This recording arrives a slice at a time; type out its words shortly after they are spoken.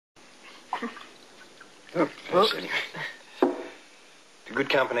Oh, thanks, anyway. To good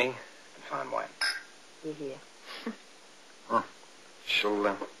company and fine wine. You're here. Oh.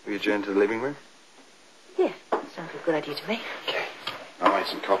 Shall we adjourn to the living room? Yeah, sounds like a good idea to me. Okay. I'll make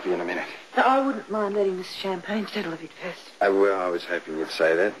some coffee in a minute. No, I wouldn't mind letting this champagne settle a bit first. Well, I was hoping you'd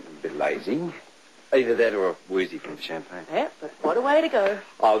say that. A bit lazy. Either that or a woozy from the champagne. Yeah, but what a way to go.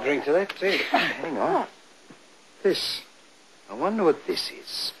 I'll drink to that, too. Hang on. What? This. I wonder what this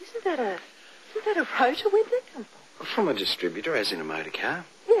is. Isn't that a rotor? Where'd that come from? From a distributor, as in a motor car.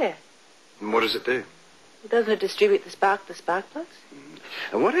 Yeah. And what does it do? Doesn't it distribute the spark plugs?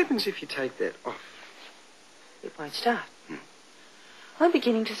 And what happens if you take that off? It won't start. I'm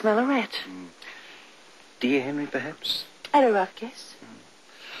beginning to smell a rat. Dear Henry, perhaps? At a rough guess.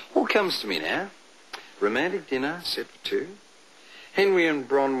 All comes to me now. Romantic dinner set for two. Henry and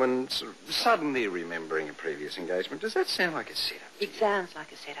Bronwyn sort of suddenly remembering a previous engagement. Does that sound like a setup? It sounds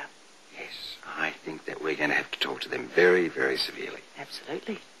like a setup. Yes, I think that we're going to have to talk to them very, very severely.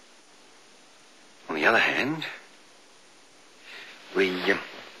 Absolutely. On the other hand, we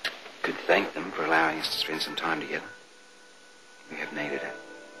could thank them for allowing us to spend some time together. We have needed it.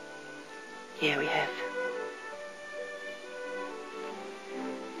 Yeah, we have.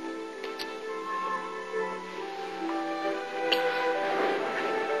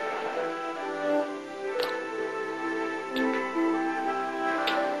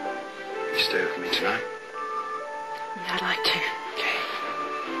 You stay with me tonight? Yeah, I'd like to.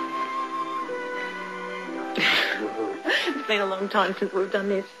 It's been a long time since we've done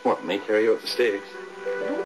this. What, me carry you up the stairs?